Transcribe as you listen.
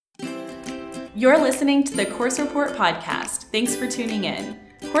You're listening to the Course Report podcast. Thanks for tuning in.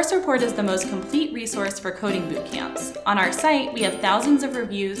 Course Report is the most complete resource for coding bootcamps. On our site, we have thousands of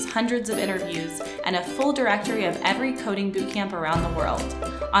reviews, hundreds of interviews, and a full directory of every coding bootcamp around the world.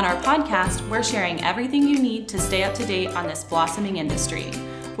 On our podcast, we're sharing everything you need to stay up to date on this blossoming industry.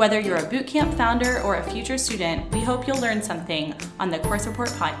 Whether you're a bootcamp founder or a future student, we hope you'll learn something on the Course Report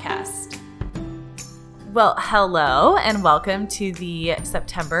podcast. Well, hello and welcome to the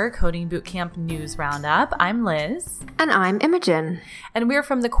September Coding Bootcamp News Roundup. I'm Liz. And I'm Imogen. And we're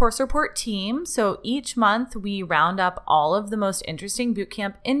from the Course Report team. So each month we round up all of the most interesting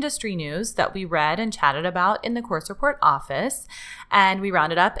bootcamp industry news that we read and chatted about in the Course Report office. And we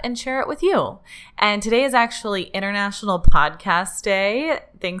round it up and share it with you. And today is actually International Podcast Day.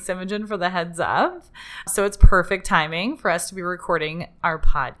 Thanks, Imogen, for the heads up. So it's perfect timing for us to be recording our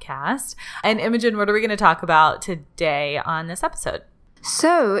podcast. And Imogen, what are we going to talk about today on this episode?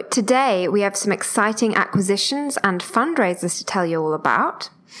 So today we have some exciting acquisitions and fundraisers to tell you all about.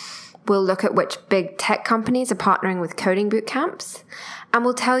 We'll look at which big tech companies are partnering with coding bootcamps. And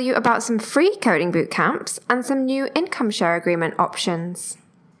we'll tell you about some free coding bootcamps and some new income share agreement options.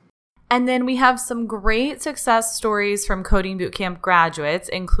 And then we have some great success stories from coding bootcamp graduates,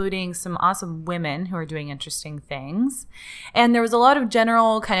 including some awesome women who are doing interesting things. And there was a lot of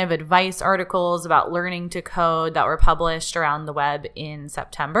general kind of advice articles about learning to code that were published around the web in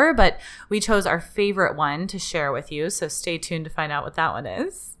September, but we chose our favorite one to share with you. So stay tuned to find out what that one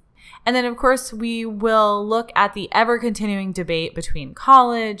is. And then, of course, we will look at the ever-continuing debate between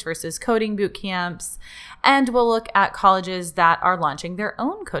college versus coding bootcamps, and we'll look at colleges that are launching their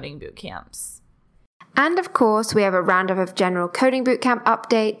own coding bootcamps. And, of course, we have a roundup of general coding bootcamp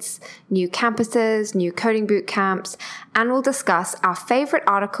updates, new campuses, new coding bootcamps, and we'll discuss our favorite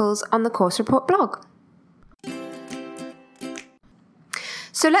articles on the Course Report blog.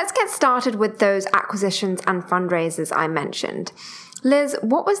 So let's get started with those acquisitions and fundraisers I mentioned. Liz,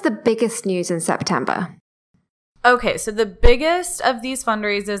 what was the biggest news in September? Okay, so the biggest of these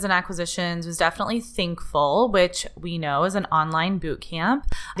fundraisers and acquisitions was definitely Thinkful, which we know is an online bootcamp.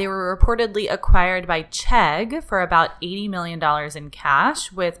 They were reportedly acquired by Chegg for about $80 million in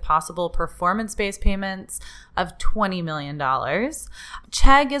cash with possible performance-based payments of $20 million.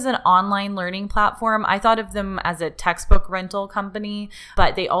 Chegg is an online learning platform. I thought of them as a textbook rental company,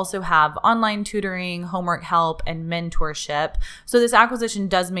 but they also have online tutoring, homework help, and mentorship. So this acquisition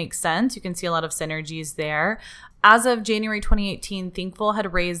does make sense. You can see a lot of synergies there. As of January 2018, Thinkful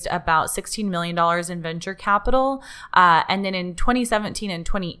had raised about $16 million in venture capital. And then in 2017 and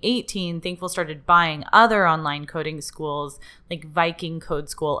 2018, Thinkful started buying other online coding schools like Viking Code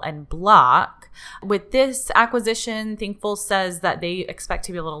School and Block. With this acquisition, Thinkful says that they expect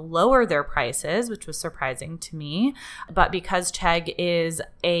to be able to lower their prices, which was surprising to me. But because Chegg is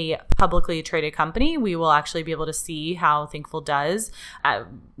a publicly traded company, we will actually be able to see how Thinkful does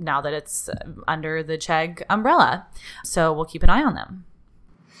now that it's under the Chegg umbrella. So we'll keep an eye on them.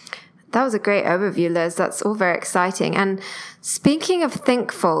 That was a great overview, Liz. That's all very exciting. And speaking of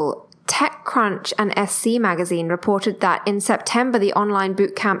Thinkful, TechCrunch and SC Magazine reported that in September, the online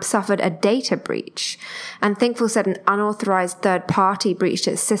bootcamp suffered a data breach. And Thinkful said an unauthorized third party breached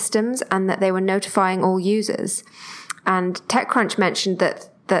its systems and that they were notifying all users. And TechCrunch mentioned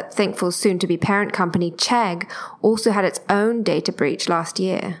that Thinkful's soon-to-be parent company, Chegg, also had its own data breach last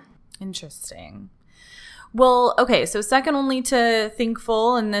year. Interesting. Well, okay, so second only to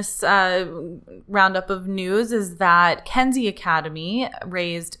Thinkful in this roundup of news is that Kenzie Academy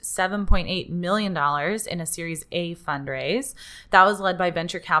raised $7.8 million in a Series A fundraise. That was led by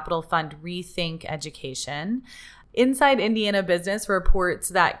venture capital fund Rethink Education. Inside Indiana Business reports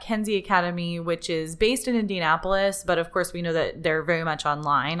that Kenzie Academy, which is based in Indianapolis, but of course we know that they're very much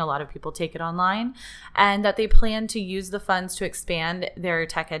online. A lot of people take it online, and that they plan to use the funds to expand their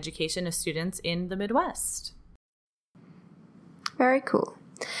tech education to students in the Midwest. Very cool.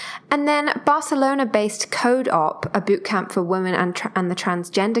 And then Barcelona-based CodeOp, a bootcamp for women and the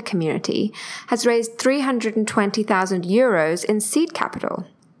transgender community, has raised 320,000 euros in seed capital.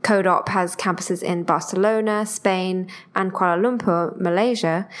 CodeOp has campuses in Barcelona, Spain, and Kuala Lumpur,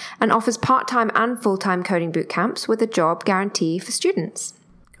 Malaysia, and offers part-time and full-time coding bootcamps with a job guarantee for students.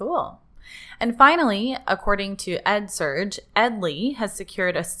 Cool. And finally, according to EdSurge, Edly has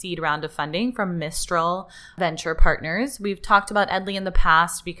secured a seed round of funding from Mistral Venture Partners. We've talked about Edly in the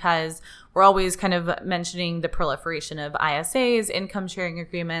past because we're always kind of mentioning the proliferation of ISAs, income sharing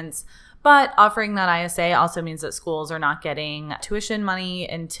agreements, but offering that ISA also means that schools are not getting tuition money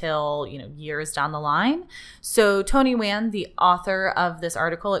until, years down the line. So Tony Wan, the author of this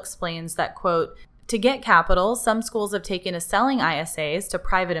article, explains that, quote, To get capital, some schools have taken to selling ISAs to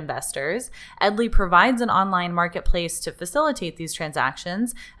private investors. Edley provides an online marketplace to facilitate these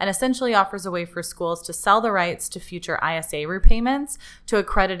transactions and essentially offers a way for schools to sell the rights to future ISA repayments to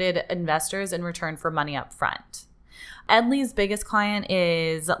accredited investors in return for money up front. Edley's biggest client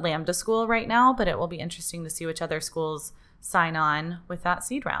is Lambda School right now, but it will be interesting to see which other schools sign on with that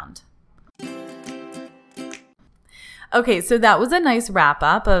seed round. Okay, so that was a nice wrap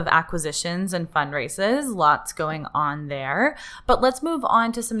up of acquisitions and fundraisers. Lots going on there. But let's move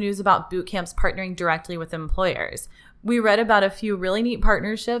on to some news about boot camps partnering directly with employers. We read about a few really neat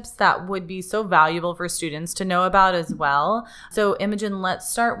partnerships that would be so valuable for students to know about as well. So Imogen, let's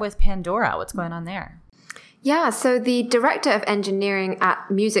start with Pandora. What's going on there? Yeah, so the director of engineering at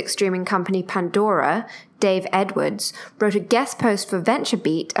music streaming company Pandora, Dave Edwards, wrote a guest post for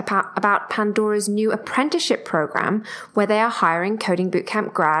VentureBeat about Pandora's new apprenticeship program where they are hiring coding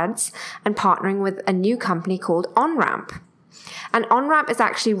bootcamp grads and partnering with a new company called OnRamp. And OnRamp is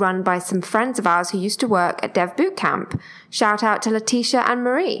actually run by some friends of ours who used to work at Dev Bootcamp. Shout out to Letitia and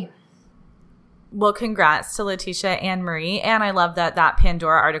Marie. Well, congrats to Letitia and Marie. And I love that that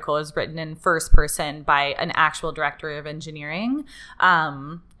Pandora article is written in first person by an actual director of engineering.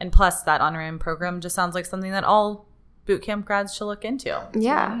 And plus, that OnRamp program just sounds like something that all bootcamp grads should look into.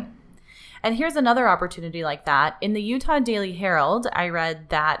 Yeah. And here's another opportunity like that. In the Utah Daily Herald, I read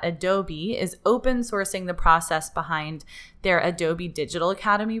that Adobe is open sourcing the process behind their Adobe Digital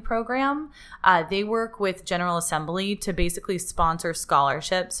Academy program. They work with General Assembly to basically sponsor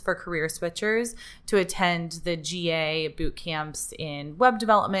scholarships for career switchers to attend the GA boot camps in web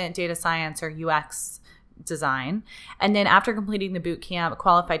development, data science, or UX design. And then after completing the boot camp,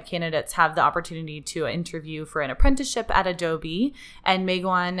 qualified candidates have the opportunity to interview for an apprenticeship at Adobe and may go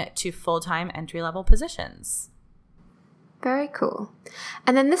on to full-time entry-level positions. Very cool.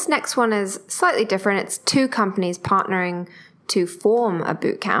 And then this next one is slightly different. It's two companies partnering to form a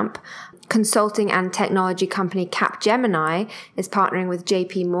boot camp. Consulting and technology company Capgemini is partnering with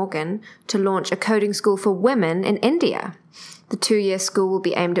JP Morgan to launch a coding school for women in India. The 2-year school will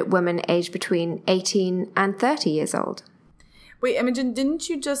be aimed at women aged between 18 and 30 years old. Wait, Imogen, didn't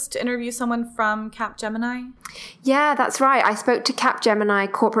you just interview someone from Capgemini? Yeah, that's right. I spoke to Capgemini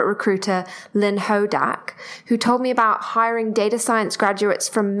corporate recruiter Lynn Hodak, who told me about hiring data science graduates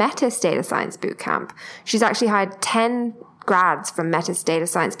from Metis Data Science Bootcamp. She's actually hired 10 grads from Metis Data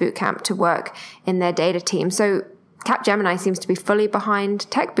Science Bootcamp to work in their data team. So Capgemini seems to be fully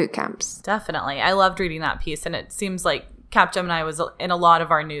behind tech bootcamps. Definitely. I loved reading that piece, and it seems like Capgemini was in a lot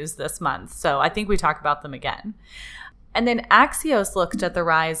of our news this month, so I think we talk about them again. And then Axios looked at the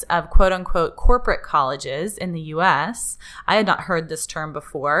rise of quote-unquote corporate colleges in the U.S. I had not heard this term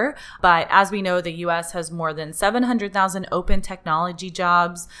before, but as we know, the U.S. has more than 700,000 open technology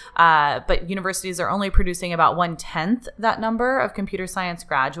jobs, but universities are only producing about 1/10 that number of computer science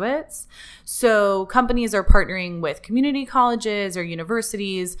graduates. So companies are partnering with community colleges or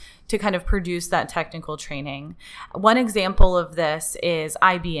universities to kind of produce that technical training. One example of this is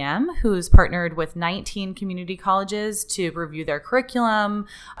IBM, who's partnered with 19 community colleges to review their curriculum,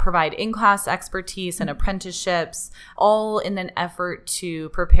 provide in-class expertise and apprenticeships, all in an effort to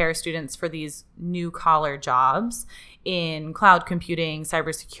prepare students for these new collar jobs in cloud computing,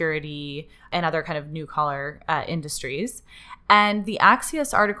 cybersecurity, and other kind of new collar industries. And the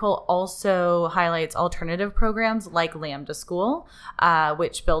Axios article also highlights alternative programs like Lambda School,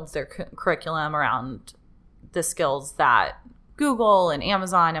 which builds their curriculum around the skills that Google and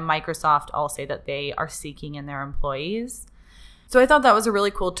Amazon and Microsoft all say that they are seeking in their employees. So I thought that was a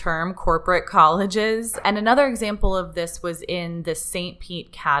really cool term, corporate colleges. And another example of this was in the St.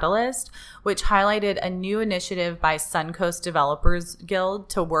 Pete Catalyst, which highlighted a new initiative by Suncoast Developers Guild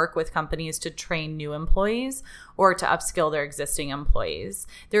to work with companies to train new employees or to upskill their existing employees.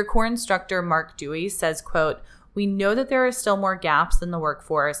 Their core instructor, Mark Dewey, says, quote, "We know that there are still more gaps in the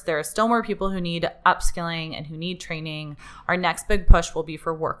workforce. There are still more people who need upskilling and who need training. Our next big push will be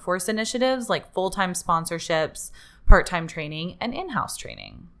for workforce initiatives like full-time sponsorships, part-time training, and in-house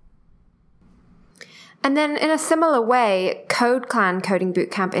training." And then in a similar way, CodeClan Coding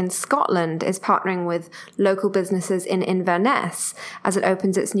Bootcamp in Scotland is partnering with local businesses in Inverness as it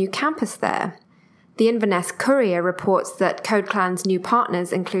opens its new campus there. The Inverness Courier reports that CodeClan's new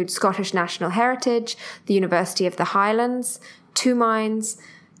partners include Scottish National Heritage, the University of the Highlands, Two Minds,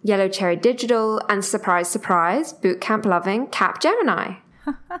 Yellow Cherry Digital, and surprise, surprise, bootcamp loving Capgemini.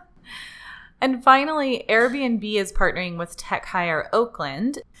 And finally, Airbnb is partnering with Tech Hire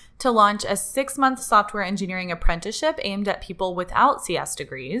Oakland to launch a 6-month software engineering apprenticeship aimed at people without CS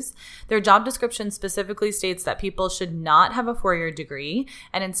degrees. Their job description specifically states that people should not have a 4-year degree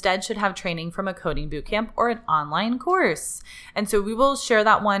and instead should have training from a coding bootcamp or an online course. And so we will share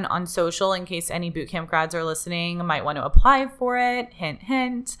that one on social in case any bootcamp grads are listening, might want to apply for it. Hint,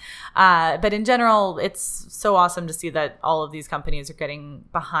 hint. But in general, it's so awesome to see that all of these companies are getting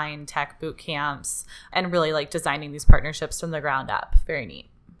behind tech bootcamps and really like designing these partnerships from the ground up. Very neat.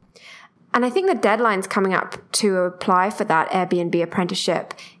 And I think the deadline's coming up to apply for that Airbnb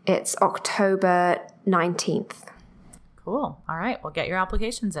apprenticeship. It's October 19th. Cool. All right. Well, get your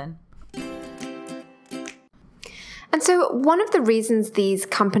applications in. And so one of the reasons these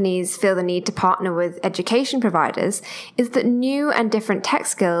companies feel the need to partner with education providers is that new and different tech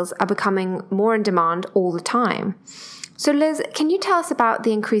skills are becoming more in demand all the time. So Liz, can you tell us about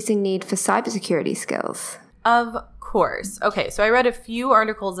the increasing need for cybersecurity skills? Of course. Okay, so I read a few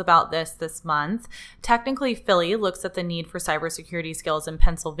articles about this month. Technically, Philly looks at the need for cybersecurity skills in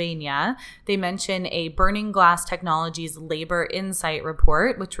Pennsylvania. They mention a Burning Glass Technologies Labor Insight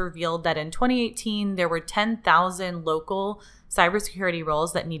report, which revealed that in 2018, there were 10,000 local cybersecurity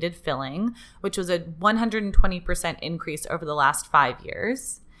roles that needed filling, which was a 120% increase over the last 5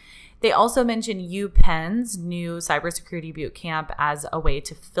 years. They also mention UPenn's new cybersecurity bootcamp as a way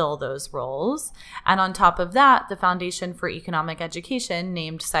to fill those roles. And on top of that, the Foundation for Economic Education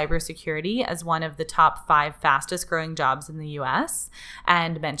named cybersecurity as one of the top 5 fastest growing jobs in the US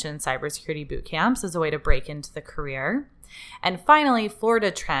and mentioned cybersecurity bootcamps as a way to break into the career. And finally, Florida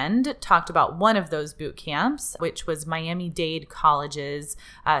Trend talked about one of those boot camps, which was Miami-Dade College's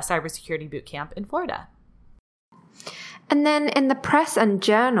cybersecurity boot camp in Florida. And then in the Press and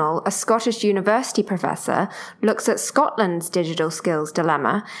Journal, a Scottish university professor looks at Scotland's digital skills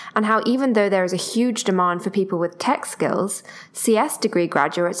dilemma and how even though there is a huge demand for people with tech skills, CS degree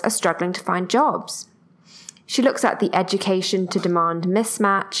graduates are struggling to find jobs. She looks at the education to demand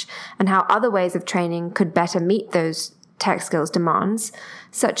mismatch and how other ways of training could better meet those tech skills demands,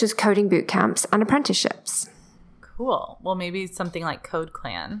 such as coding boot camps and apprenticeships. Cool. Well, maybe something like Code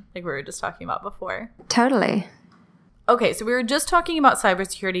Clan, like we were just talking about before. Totally. Okay, so we were just talking about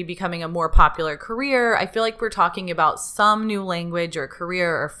cybersecurity becoming a more popular career. I feel like we're talking about some new language or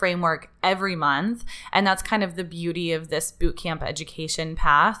career or framework every month. And that's kind of the beauty of this bootcamp education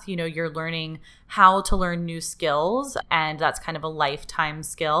path. You know, you're learning how to learn new skills, and that's kind of a lifetime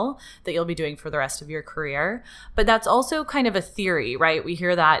skill that you'll be doing for the rest of your career. But that's also kind of a theory, right? We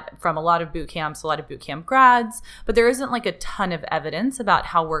hear that from a lot of boot camps, a lot of boot camp grads, but there isn't like a ton of evidence about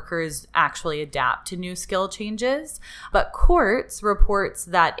how workers actually adapt to new skill changes. But Quartz reports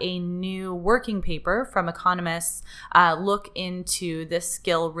that a new working paper from economists look into this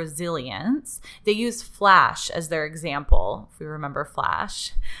skill resilience. They use Flash as their example, if we remember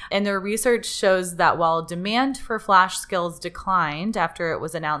Flash. And their research shows that while demand for Flash skills declined after it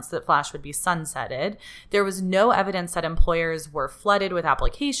was announced that Flash would be sunsetted, there was no evidence that employers were flooded with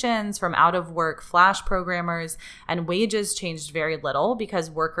applications from out-of-work Flash programmers, and wages changed very little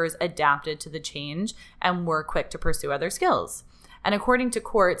because workers adapted to the change and were quick to pursue other skills. And according to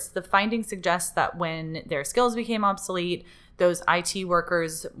Quartz, the findings suggest that when their skills became obsolete, those IT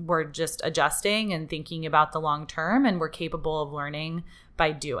workers were just adjusting and thinking about the long term and were capable of learning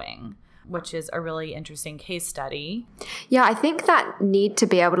by doing, which is a really interesting case study. Yeah, I think that need to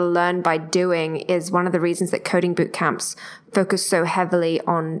be able to learn by doing is one of the reasons that coding boot camps focus so heavily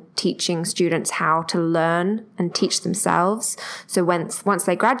on teaching students how to learn and teach themselves. So once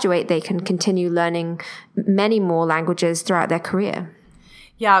they graduate, they can continue learning many more languages throughout their career.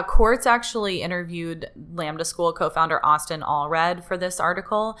 Yeah, Quartz actually interviewed Lambda School co-founder Austin Allred for this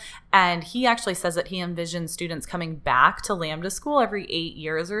article, and he actually says that he envisions students coming back to Lambda School every 8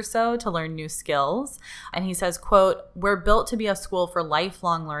 years or so to learn new skills. And he says, quote, "We're built to be a school for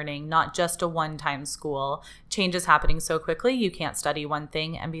lifelong learning, not just a one-time school. Change is happening so quickly, you can't study one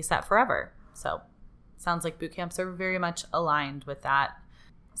thing and be set forever." So sounds like boot camps are very much aligned with that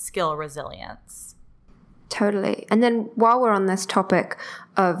skill resilience. Totally. And then while we're on this topic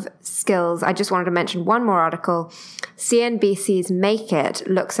of skills, I just wanted to mention one more article. CNBC's Make It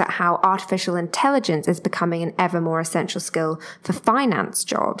looks at how artificial intelligence is becoming an ever more essential skill for finance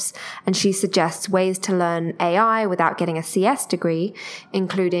jobs. And she suggests ways to learn AI without getting a CS degree,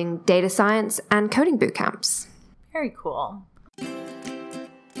 including data science and coding boot camps. Very cool.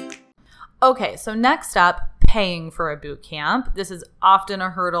 Okay, so next up, paying for a boot camp. This is often a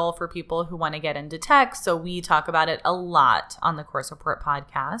hurdle for people who want to get into tech, so we talk about it a lot on the Course Report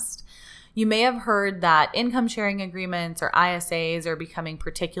podcast. You may have heard that income sharing agreements or ISAs are becoming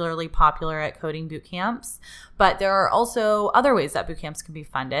particularly popular at coding boot camps, but there are also other ways that boot camps can be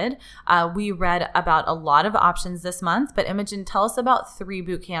funded. We read about a lot of options this month, but Imogen, tell us about 3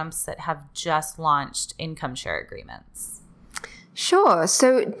 boot camps that have just launched income share agreements. Sure.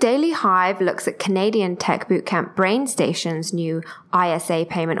 So Daily Hive looks at Canadian tech bootcamp BrainStation's new ISA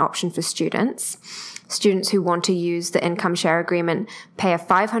payment option for students. Students who want to use the income share agreement pay a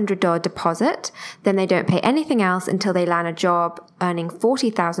 $500 deposit, then they don't pay anything else until they land a job earning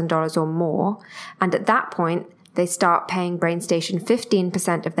 $40,000 or more, and at that point, they start paying BrainStation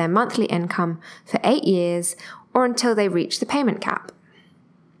 15% of their monthly income for 8 years or until they reach the payment cap.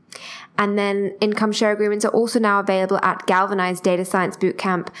 And then income share agreements are also now available at Galvanize Data Science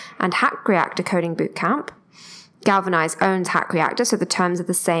Bootcamp and Hack Reactor Coding Bootcamp. Galvanize owns Hack Reactor, so the terms are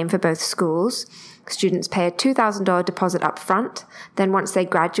the same for both schools. Students pay a $2,000 deposit up front. Then once they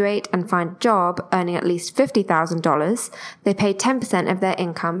graduate and find a job earning at least $50,000, they pay 10% of their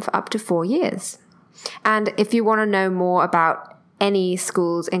income for up to 4 years. And if you want to know more about any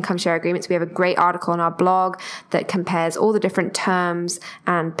school's income share agreements, we have a great article on our blog that compares all the different terms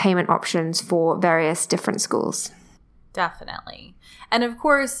and payment options for various different schools. Definitely. And of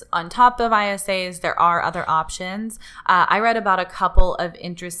course, on top of ISAs, there are other options. I read about a couple of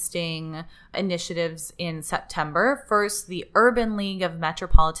interesting initiatives in September. First, the Urban League of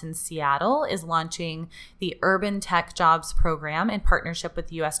Metropolitan Seattle is launching the Urban Tech Jobs Program in partnership with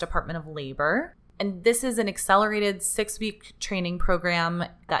the U.S. Department of Labor. And this is an accelerated 6-week training program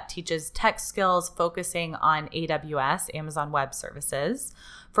that teaches tech skills focusing on AWS, Amazon Web Services,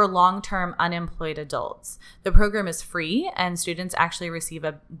 for long-term unemployed adults. The program is free, and students actually receive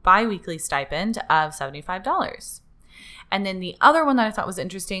a bi-weekly stipend of $75. And then the other one that I thought was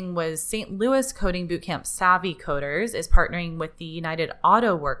interesting was St. Louis Coding Bootcamp Savvy Coders is partnering with the United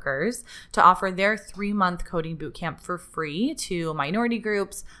Auto Workers to offer their 3-month coding bootcamp for free to minority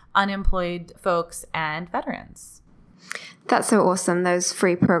groups, unemployed folks, and veterans. That's so awesome. Those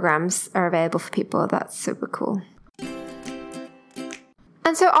free programs are available for people. That's super cool.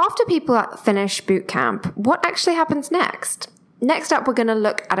 And so after people finish bootcamp, what actually happens next? Next up, we're going to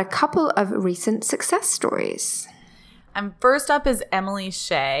look at a couple of recent success stories. And first up is Emily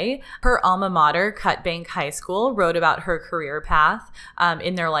Shea. Her alma mater, Cut Bank High School, wrote about her career path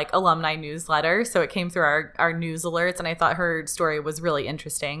in their alumni newsletter. So it came through our news alerts, and I thought her story was really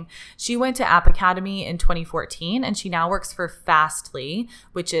interesting. She went to App Academy in 2014, and she now works for Fastly,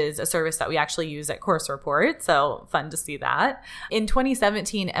 which is a service that we actually use at Course Report. So fun to see that. In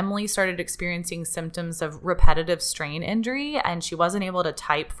 2017, Emily started experiencing symptoms of repetitive strain injury, and she wasn't able to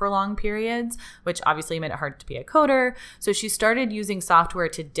type for long periods, which obviously made it hard to be a coder. So she started using software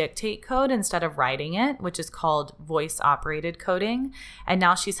to dictate code instead of writing it, which is called voice-operated coding. And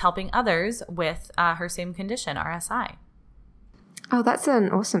now she's helping others with her same condition, RSI. Oh, that's an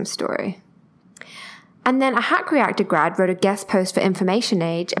awesome story. And then a Hack Reactor grad wrote a guest post for Information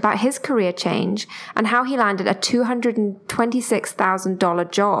Age about his career change and how he landed a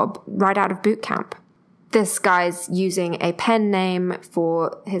 $226,000 job right out of boot camp. This guy's using a pen name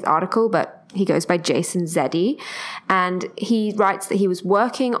for his article, but he goes by Jason Zeddy, and he writes that he was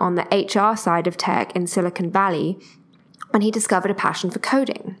working on the HR side of tech in Silicon Valley when he discovered a passion for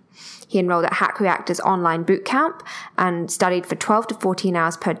coding. He enrolled at Hack Reactor's online bootcamp and studied for 12 to 14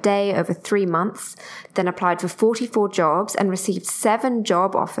 hours per day over 3 months, then applied for 44 jobs and received 7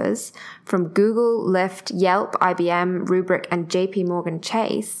 job offers from Google, Lyft, Yelp, IBM, Rubrik, and JP Morgan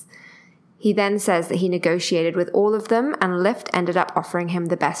Chase. He then says that he negotiated with all of them, and Lyft ended up offering him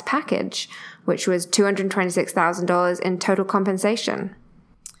the best package, which was $226,000 in total compensation.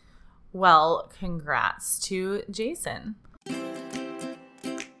 Well, congrats to Jason.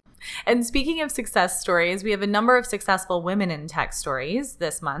 And speaking of success stories, we have a number of successful women in tech stories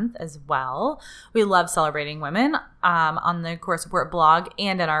this month as well. We love celebrating women on the Course Report blog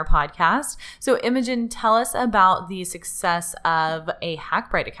and in our podcast. So Imogen, tell us about the success of a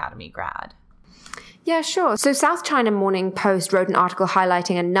Hackbright Academy grad. Yeah, sure. So South China Morning Post wrote an article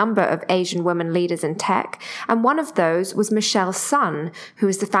highlighting a number of Asian women leaders in tech, and one of those was Michelle Sun, who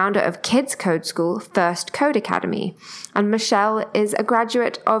is the founder of kids code school First Code Academy. And Michelle is a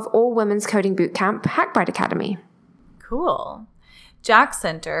graduate of all women's coding bootcamp Hackbright Academy. Cool. Jack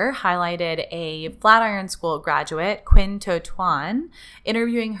Center highlighted a Flatiron School graduate, Quinn To Tuan,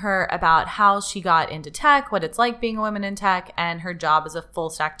 interviewing her about how she got into tech, what it's like being a woman in tech, and her job as a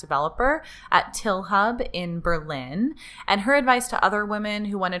full-stack developer at TillHub in Berlin. And her advice to other women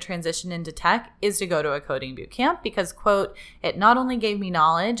who want to transition into tech is to go to a coding boot camp because, quote, it not only gave me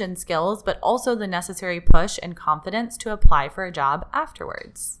knowledge and skills, but also the necessary push and confidence to apply for a job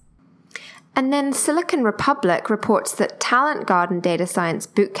afterwards. And then Silicon Republic reports that Talent Garden data science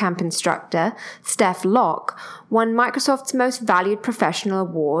bootcamp instructor Steph Locke won Microsoft's Most Valued Professional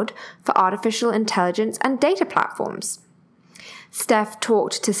Award for artificial intelligence and data platforms. Steph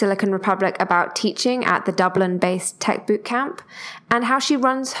talked to Silicon Republic about teaching at the Dublin-based tech bootcamp and how she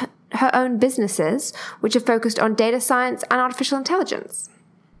runs her own businesses, which are focused on data science and artificial intelligence.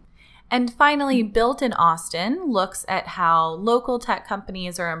 And finally, Built in Austin looks at how local tech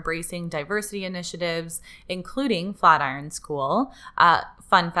companies are embracing diversity initiatives, including Flatiron School.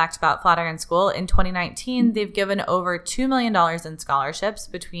 Fun fact about Flatiron School, in 2019, they've given over $2 million in scholarships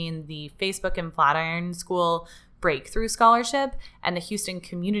between the Facebook and Flatiron School Breakthrough Scholarship and the Houston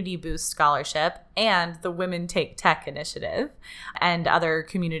Community Boost Scholarship and the Women Take Tech Initiative and other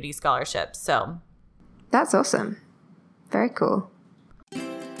community scholarships. So that's awesome. Very cool.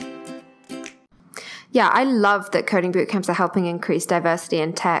 Yeah, I love that coding bootcamps are helping increase diversity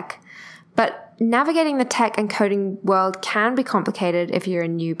in tech, but navigating the tech and coding world can be complicated if you're a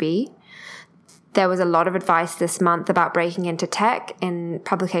newbie. There was a lot of advice this month about breaking into tech in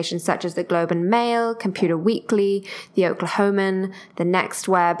publications such as the Globe and Mail, Computer Weekly, The Oklahoman, The Next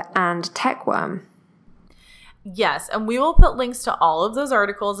Web, and Techworm. Yes, and we will put links to all of those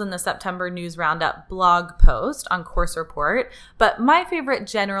articles in the September News Roundup blog post on Course Report. But my favorite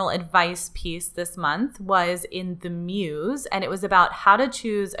general advice piece this month was in The Muse, and it was about how to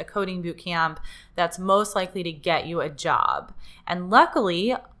choose a coding bootcamp that's most likely to get you a job. And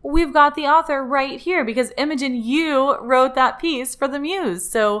luckily, we've got the author right here because Imogen, you wrote that piece for The Muse.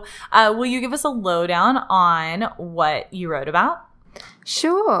 So will you give us a lowdown on what you wrote about?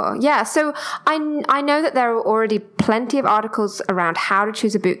 Sure. Yeah. So I know that there are already plenty of articles around how to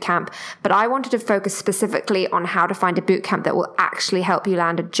choose a bootcamp, but I wanted to focus specifically on how to find a bootcamp that will actually help you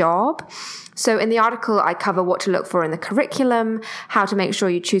land a job. So in the article, I cover what to look for in the curriculum, how to make sure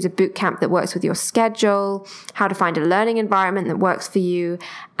you choose a bootcamp that works with your schedule, how to find a learning environment that works for you.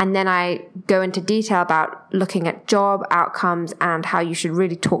 And then I go into detail about looking at job outcomes and how you should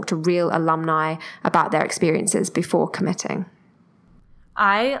really talk to real alumni about their experiences before committing.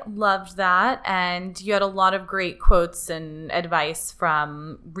 I loved that, and you had a lot of great quotes and advice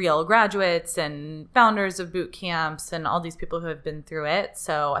from real graduates and founders of boot camps and all these people who have been through it.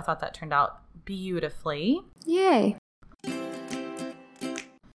 So I thought that turned out beautifully. Yay.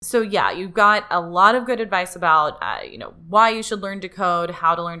 So yeah, you've got a lot of good advice about, why you should learn to code,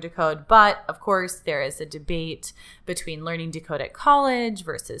 how to learn to code. But of course, there is a debate between learning to code at college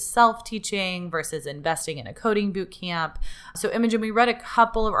versus self-teaching versus investing in a coding boot camp. So Imogen, we read a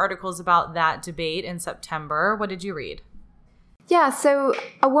couple of articles about that debate in September. What did you read? Yeah, so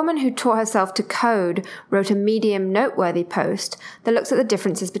a woman who taught herself to code wrote a Medium noteworthy post that looks at the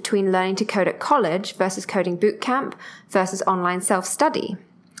differences between learning to code at college versus coding boot camp versus online self-study.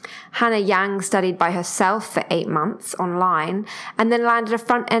 Hannah Yang studied by herself for 8 months online and then landed a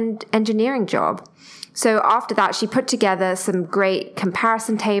front-end engineering job. So after that, she put together some great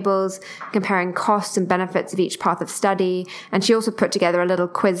comparison tables, comparing costs and benefits of each path of study. And she also put together a little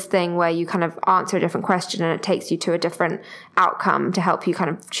quiz thing where you kind of answer a different question and it takes you to a different outcome to help you kind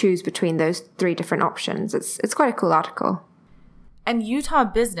of choose between those 3 different options. It's quite a cool article. And Utah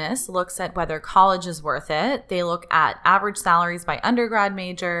Business looks at whether college is worth it. They look at average salaries by undergrad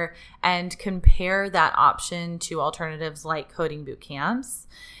major and compare that option to alternatives like coding boot camps.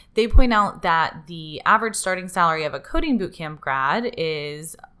 They point out that the average starting salary of a coding bootcamp grad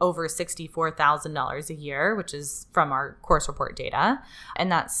is over $64,000 a year, which is from our course report data.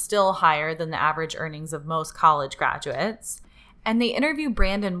 And that's still higher than the average earnings of most college graduates. And they interview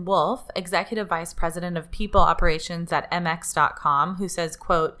Brandon Wolf, Executive Vice President of People Operations at MX.com, who says,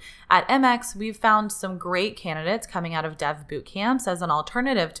 quote, at MX, we've found some great candidates coming out of dev boot camps as an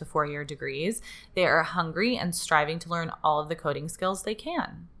alternative to 4-year degrees. They are hungry and striving to learn all of the coding skills they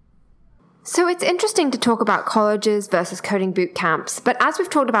can. So it's interesting to talk about colleges versus coding boot camps, but as we've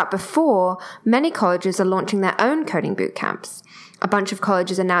talked about before, many colleges are launching their own coding boot camps. A bunch of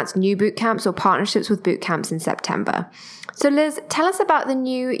colleges announced new boot camps or partnerships with boot camps in September. So Liz, tell us about the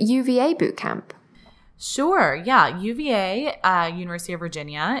new UVA boot camp. Sure. Yeah. UVA, University of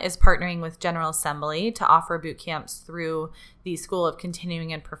Virginia, is partnering with General Assembly to offer boot camps through the School of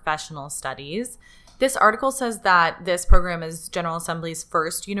Continuing and Professional Studies. This article says that this program is General Assembly's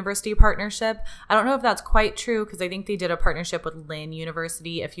first university partnership. I don't know if that's quite true because I think they did a partnership with Lynn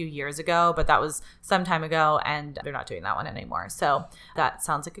University a few years ago, but that was some time ago and they're not doing that one anymore. So that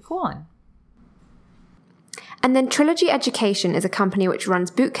sounds like a cool one. And then Trilogy Education is a company which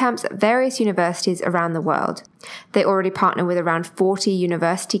runs boot camps at various universities around the world. They already partner with around 40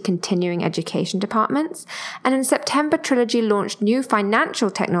 university continuing education departments. And in September, Trilogy launched new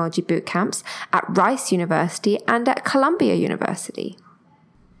financial technology boot camps at Rice University and at Columbia University.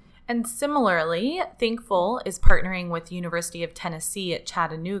 And similarly, Thinkful is partnering with the University of Tennessee at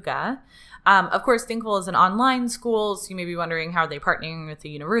Chattanooga. Of course, Thinkful is an online school, so you may be wondering how are they partnering with the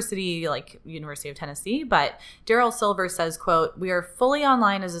university, like University of Tennessee. But Daryl Silver says, quote, "We are fully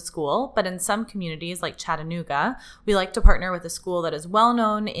online as a school, but in some communities like Chattanooga, we like to partner with a school that is well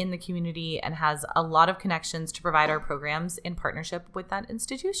known in the community and has a lot of connections to provide our programs in partnership with that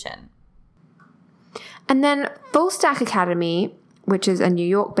institution." And then Full Stack Academy, which is a New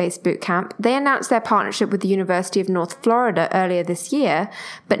York-based boot camp, they announced their partnership with the University of North Florida earlier this year,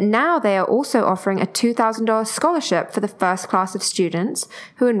 but now they are also offering a $2,000 scholarship for the first class of students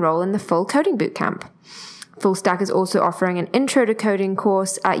who enroll in the full coding boot camp. Full Stack is also offering an Intro to Coding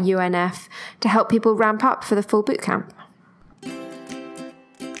course at UNF to help people ramp up for the full boot camp.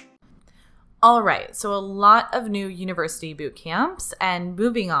 All right, so a lot of new university boot camps, and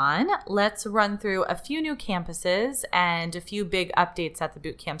moving on, let's run through a few new campuses and a few big updates at the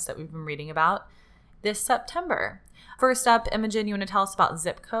boot camps that we've been reading about this September. First up, Imogen, you want to tell us about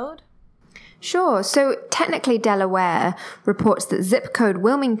Zip Code? Sure. So Technically Delaware reports that Zip Code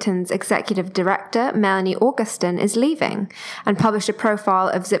Wilmington's executive director, Melanie Augustin, is leaving and published a profile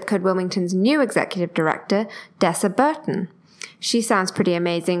of Zip Code Wilmington's new executive director, Dessa Burton. She sounds pretty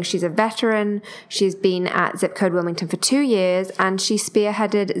amazing. She's a veteran. She's been at Zip Code Wilmington for 2 years, and she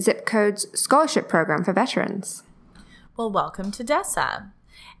spearheaded Zip Code's scholarship program for veterans. Well, welcome to Dessa.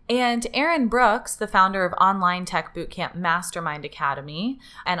 And Aaron Brooks, the founder of online tech bootcamp Mastermind Academy,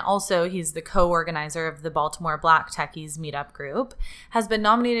 and also he's the co-organizer of the Baltimore Black Techies Meetup Group, has been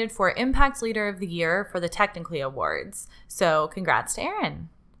nominated for Impact Leader of the Year for the Technically Awards. So congrats to Aaron.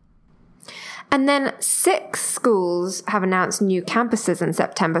 And then 6 schools have announced new campuses in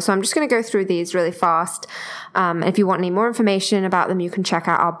September. So I'm just going to go through these really fast. And if you want any more information about them, you can check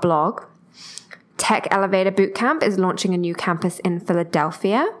out our blog. Tech Elevator Bootcamp is launching a new campus in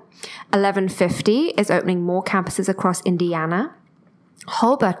Philadelphia. 1150 is opening more campuses across Indiana.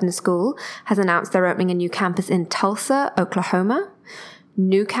 Holberton School has announced they're opening a new campus in Tulsa, Oklahoma.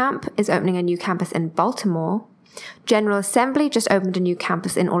 New Camp is opening a new campus in Baltimore. General Assembly just opened a new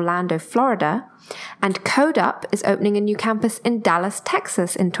campus in Orlando, Florida, and Code Up is opening a new campus in Dallas,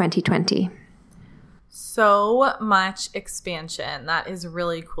 Texas in 2020. So much expansion. That is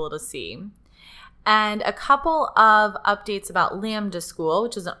really cool to see. And a couple of updates about Lambda School,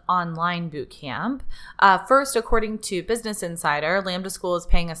 which is an online boot camp. First, according to Business Insider, Lambda School is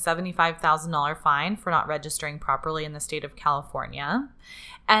paying a $75,000 fine for not registering properly in the state of California.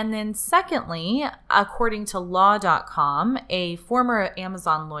 And then secondly, according to law.com, a former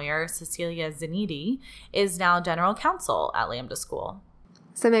Amazon lawyer, Cecilia Zanidi, is now general counsel at Lambda School.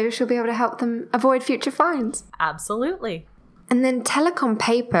 So maybe she'll be able to help them avoid future fines. Absolutely. And then Telecom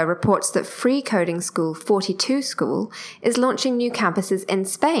Paper reports that free coding school 42 School is launching new campuses in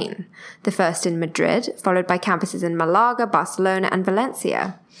Spain, the first in Madrid, followed by campuses in Malaga, Barcelona, and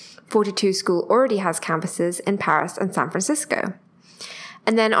Valencia. 42 School already has campuses in Paris and San Francisco.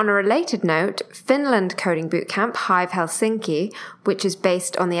 And then on a related note, Finland Coding Bootcamp Hive Helsinki, which is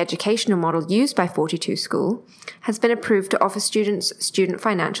based on the educational model used by 42 School, has been approved to offer students student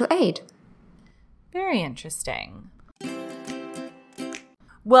financial aid. Very interesting.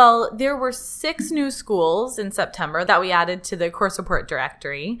 Well, there were 6 new schools in September that we added to the course report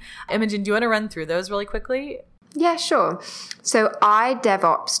directory. Imogen, do you want to run through those really quickly? Yeah, sure. So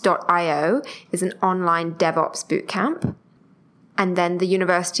iDevOps.io is an online DevOps bootcamp. And then the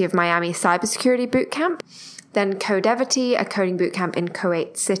University of Miami Cybersecurity Bootcamp. Then Codevity, a coding bootcamp in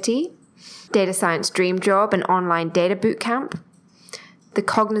Kuwait City. Data Science Dream Job, an online data bootcamp. The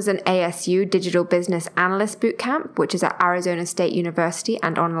Cognizant ASU Digital Business Analyst Bootcamp, which is at Arizona State University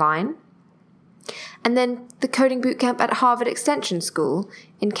and online. And then the Coding Bootcamp at Harvard Extension School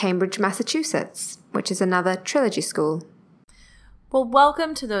in Cambridge, Massachusetts, which is another Trilogy school. Well,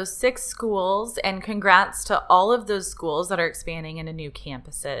 welcome to those 6 schools, and congrats to all of those schools that are expanding into new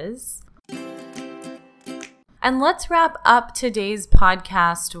campuses. And let's wrap up today's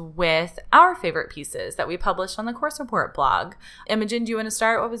podcast with our favorite pieces that we published on the Course Report blog. Imogen, do you want to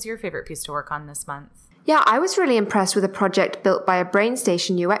start? What was your favorite piece to work on this month? Yeah, I was really impressed with a project built by a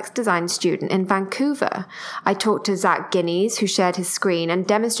BrainStation UX design student in Vancouver. I talked to Zach Guinness, who shared his screen and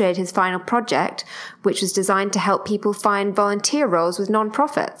demonstrated his final project, which was designed to help people find volunteer roles with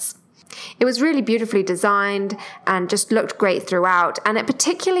nonprofits. It was really beautifully designed and just looked great throughout, and it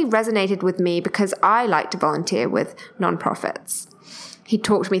particularly resonated with me because I like to volunteer with nonprofits. He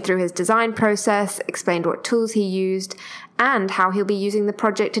talked me through his design process, explained what tools he used, and how he'll be using the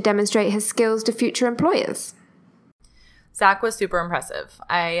project to demonstrate his skills to future employers. Zach was super impressive.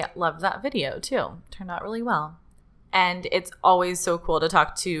 I loved that video too. Turned out really well. And it's always so cool to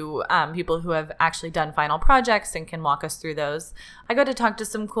talk to people who have actually done final projects and can walk us through those. I got to talk to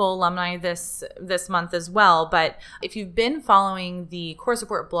some cool alumni this month as well. But if you've been following the Course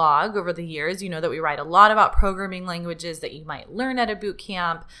Report blog over the years, you know that we write a lot about programming languages that you might learn at a boot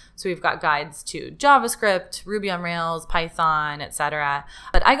camp. So we've got guides to JavaScript, Ruby on Rails, Python, etc.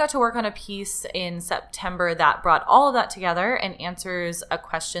 But I got to work on a piece in September that brought all of that together and answers a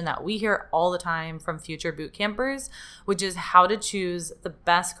question that we hear all the time from future boot campers, which is how to choose the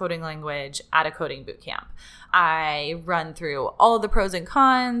best coding language at a coding bootcamp. I run through all of the pros and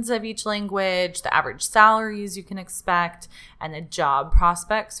cons of each language, the average salaries you can expect, and the job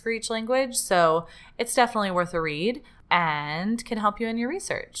prospects for each language. So it's definitely worth a read and can help you in your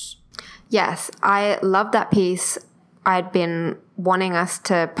research. Yes, I love that piece. I'd been wanting us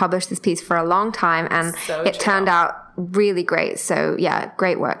to publish this piece for a long time, and it turned out really great. So yeah,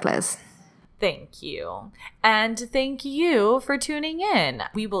 great work, Liz. Thank you. And thank you for tuning in.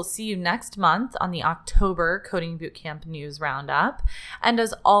 We will see you next month on the October Coding Bootcamp News Roundup. And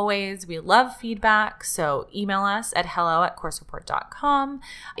as always, we love feedback, so email us at hello@coursereport.com.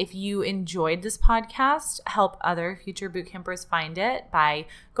 If you enjoyed this podcast, help other future bootcampers find it by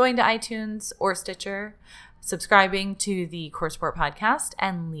going to iTunes or Stitcher, subscribing to the Course Report podcast,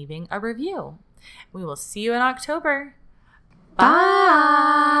 and leaving a review. We will see you in October.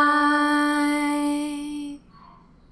 Bye.